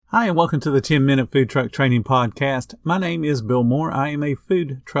Hi, and welcome to the 10-Minute Food Truck Training Podcast. My name is Bill Moore. I am a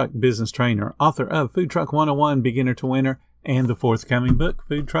food truck business trainer, author of Food Truck 101, Beginner to Winner, and the forthcoming book,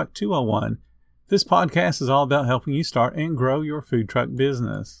 Food Truck 201. This podcast is all about helping you start and grow your food truck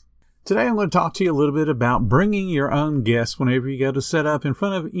business. Today, I'm going to talk to you a little bit about bringing your own guests whenever you go to set up in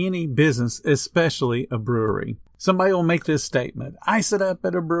front of any business, especially a brewery. Somebody will make this statement: I set up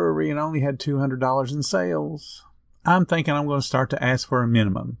at a brewery and only had $200 in sales. I'm thinking I'm going to start to ask for a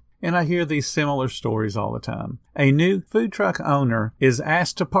minimum. And I hear these similar stories all the time. A new food truck owner is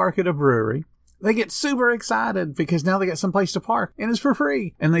asked to park at a brewery. They get super excited because now they got some place to park and it's for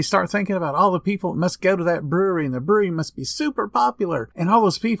free. And they start thinking about all the people that must go to that brewery, and the brewery must be super popular, and all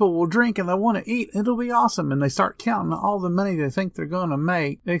those people will drink and they'll want to eat. It'll be awesome. And they start counting all the money they think they're going to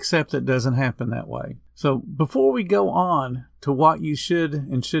make, except it doesn't happen that way. So before we go on to what you should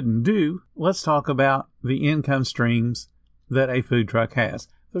and shouldn't do, let's talk about the income streams that a food truck has.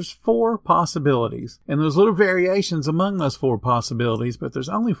 There's 4 possibilities, and there's little variations among those 4 possibilities, but there's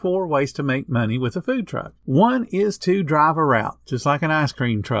only 4 ways to make money with a food truck. One is to drive a route, just like an ice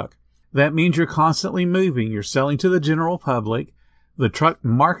cream truck. That means you're constantly moving. You're selling to the general public. The truck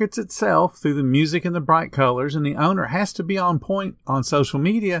markets itself through the music and the bright colors, and the owner has to be on point on social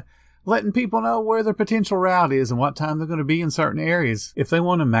media, letting people know where their potential route is and what time they're going to be in certain areas if they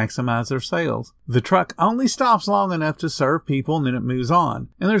want to maximize their sales. The truck only stops long enough to serve people, and then it moves on.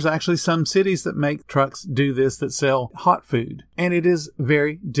 And there's actually some cities that make trucks do this, that sell hot food. And it is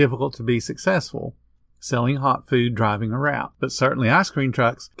very difficult to be successful selling hot food driving a route. But certainly ice cream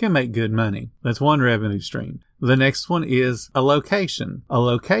trucks can make good money. That's one revenue stream. The next one is a location. A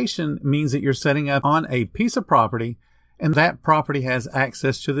location means that you're setting up on a piece of property, and that property has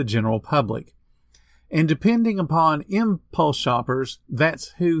access to the general public. And depending upon impulse shoppers,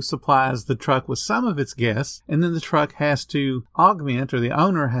 that's who supplies the truck with some of its guests, and then the truck has to augment, or the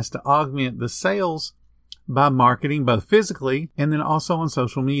owner has to augment the sales by marketing both physically and then also on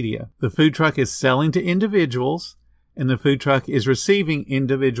social media. The food truck is selling to individuals, and the food truck is receiving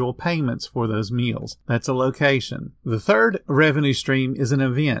individual payments for those meals. That's a location. The third revenue stream is an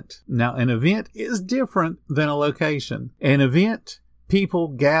event. Now, an event is different than a location. An event, people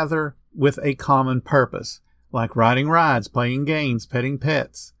gather with a common purpose, like riding rides, playing games, petting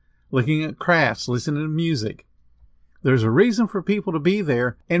pets, looking at crafts, listening to music. There's a reason for people to be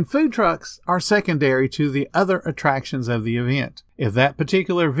there, and food trucks are secondary to the other attractions of the event. If that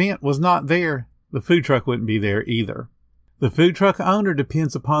particular event was not there, the food truck wouldn't be there either. The food truck owner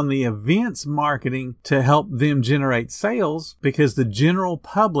depends upon the event's marketing to help them generate sales, because the general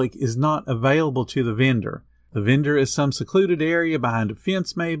public is not available to the vendor. The vendor is some secluded area behind a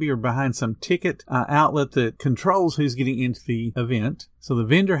fence maybe, or behind some ticket outlet that controls who's getting into the event. So the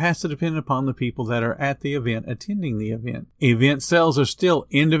vendor has to depend upon the people that are at the event, attending the event. Event sales are still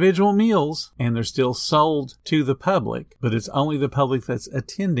individual meals, and they're still sold to the public, but it's only the public that's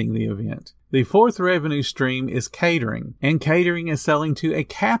attending the event. The fourth revenue stream is catering, and catering is selling to a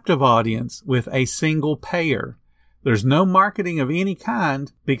captive audience with a single payer. There's no marketing of any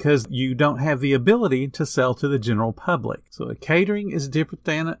kind because you don't have the ability to sell to the general public. So a catering is different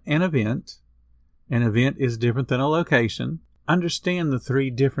than an event. An event is different than a location. Understand the 3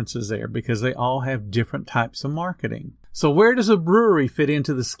 differences there, because they all have different types of marketing. So where does a brewery fit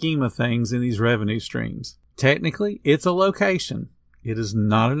into the scheme of things in these revenue streams? Technically, it's a location. It is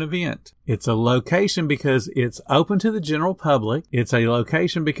not an event. It's a location because it's open to the general public. It's a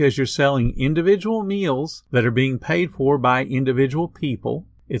location because you're selling individual meals that are being paid for by individual people.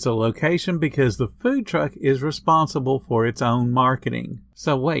 It's a location because the food truck is responsible for its own marketing.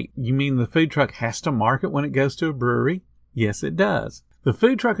 So wait, you mean the food truck has to market when it goes to a brewery? Yes, it does. The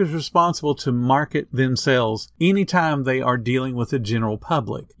food truck is responsible to market themselves anytime they are dealing with the general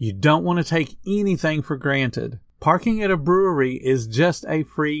public. You don't want to take anything for granted. Parking at a brewery is just a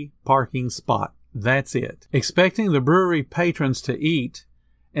free parking spot. That's it. Expecting the brewery patrons to eat,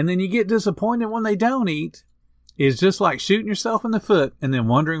 and then you get disappointed when they don't eat, is just like shooting yourself in the foot and then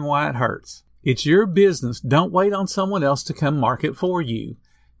wondering why it hurts. It's your business. Don't wait on someone else to come market for you.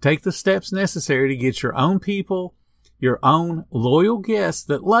 Take the steps necessary to get your own people, your own loyal guests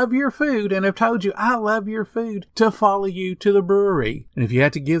that love your food and have told you, I love your food, to follow you to the brewery. And if you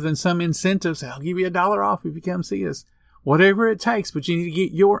have to give them some incentives, I'll give you $1 off if you come see us. Whatever it takes, but you need to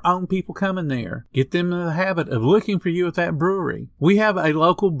get your own people coming there. Get them in the habit of looking for you at that brewery. We have a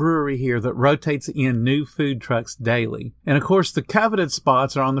local brewery here that rotates in new food trucks daily. And of course, the coveted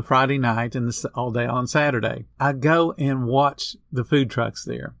spots are on the Friday night and all day on Saturday. I go and watch the food trucks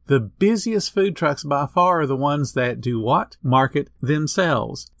there. The busiest food trucks by far are the ones that do what? Market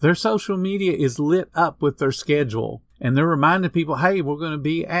themselves. Their social media is lit up with their schedule. And they're reminding people, hey, we're going to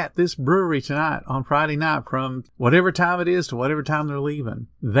be at this brewery tonight on Friday night from whatever time it is to whatever time they're leaving.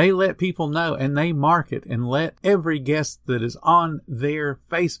 They let people know, and they market and let every guest that is on their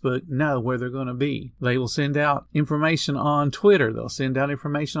Facebook know where they're going to be. They will send out information on Twitter. They'll send out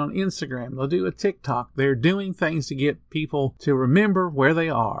information on Instagram. They'll do a TikTok. They're doing things to get people to remember where they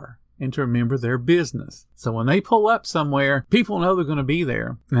are and to remember their business. So when they pull up somewhere, people know they're going to be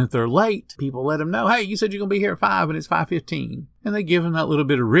there. And if they're late, people let them know, hey, you said you're going to be here at 5 and it's 5:15. And they give them that little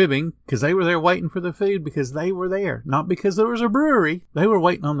bit of ribbing because they were there waiting for the food because they were there, not because there was a brewery. They were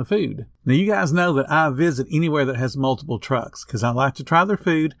waiting on the food. Now, you guys know that I visit anywhere that has multiple trucks because I like to try their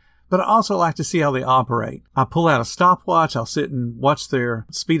food, but I also like to see how they operate. I pull out a stopwatch. I'll sit and watch their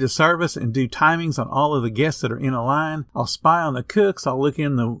speed of service and do timings on all of the guests that are in a line. I'll spy on the cooks. I'll look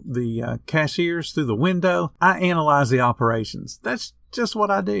in the cashiers through the window. I analyze the operations. That's just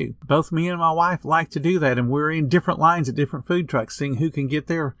what I do. Both me and my wife like to do that, and we're in different lines at different food trucks, seeing who can get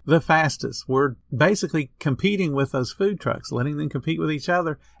there the fastest. We're basically competing with those food trucks, letting them compete with each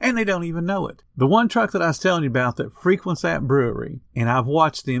other, and they don't even know it. The one truck that I was telling you about that frequents that brewery, and I've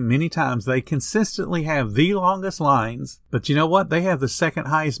watched them many times, they consistently have the longest lines, but you know what? They have the second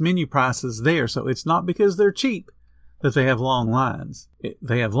highest menu prices there, so it's not because they're cheap that they have long lines.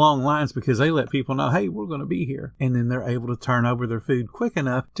 They have long lines because they let people know, hey, we're going to be here. And then they're able to turn over their food quick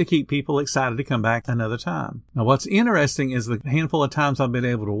enough to keep people excited to come back another time. Now, what's interesting is the handful of times I've been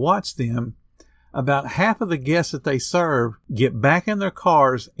able to watch them, about half of the guests that they serve get back in their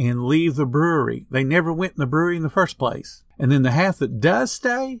cars and leave the brewery. They never went in the brewery in the first place. And then the half that does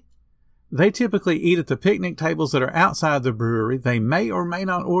stay, they typically eat at the picnic tables that are outside the brewery. They may or may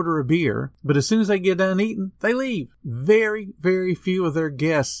not order a beer, but as soon as they get done eating, they leave. Very, very few of their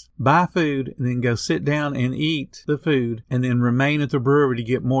guests buy food and then go sit down and eat the food and then remain at the brewery to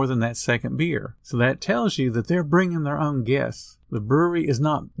get more than that second beer. So that tells you that they're bringing their own guests. The brewery is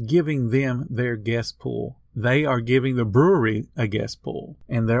not giving them their guest pool. They are giving the brewery a guest pool.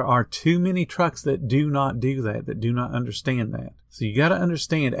 And there are too many trucks that do not do that do not understand that. So you got to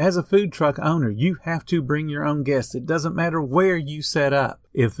understand, as a food truck owner, you have to bring your own guests. It doesn't matter where you set up.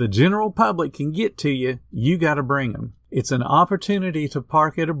 If the general public can get to you, you got to bring them. It's an opportunity to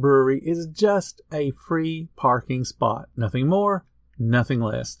park at a brewery. It's just a free parking spot. Nothing more, nothing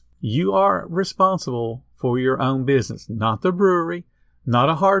less. You are responsible for your own business, not the brewery, not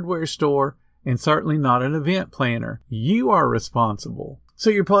a hardware store, and certainly not an event planner. You are responsible. So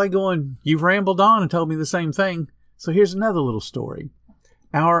you're probably going, you've rambled on and told me the same thing. So here's another little story.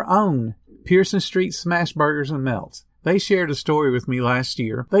 Our own Pearson Street Smash Burgers and Melts. They shared a story with me last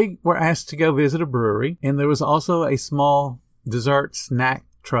year. They were asked to go visit a brewery, and there was also a small dessert snack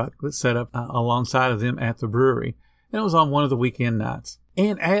truck that set up alongside of them at the brewery. And it was on one of the weekend nights.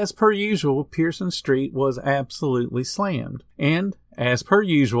 And as per usual, Pearson Street was absolutely slammed. And as per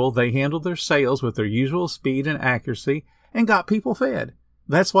usual, they handled their sales with their usual speed and accuracy and got people fed.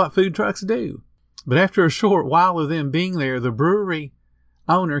 That's what food trucks do. But after a short while of them being there, the brewery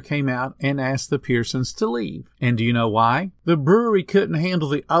owner came out and asked the Pearsons to leave. And do you know why? The brewery couldn't handle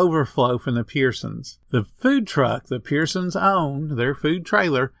the overflow from the Pearsons. The food truck the Pearsons owned, their food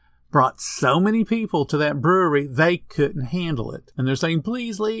trailer, brought so many people to that brewery, they couldn't handle it. And they're saying,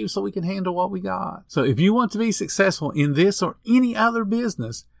 please leave so we can handle what we got. So if you want to be successful in this or any other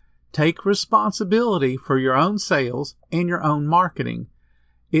business, take responsibility for your own sales and your own marketing.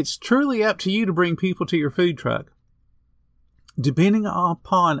 It's truly up to you to bring people to your food truck. Depending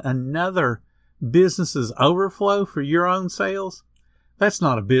upon another business's overflow for your own sales, that's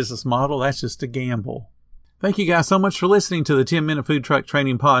not a business model. That's just a gamble. Thank you guys so much for listening to the 10-Minute Food Truck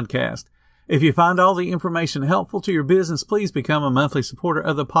Training Podcast. If you find all the information helpful to your business, please become a monthly supporter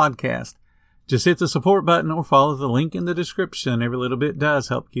of the podcast. Just hit the support button or follow the link in the description. Every little bit does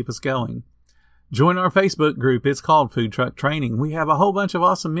help keep us going. Join our Facebook group. It's called Food Truck Training. We have a whole bunch of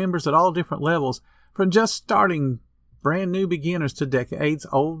awesome members at all different levels, from just starting brand new beginners to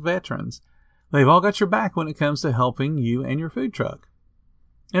decades-old veterans. They've all got your back when it comes to helping you and your food truck.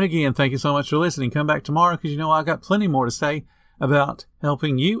 And again, thank you so much for listening. Come back tomorrow because you know I got plenty more to say about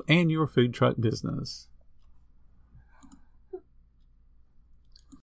helping you and your food truck business.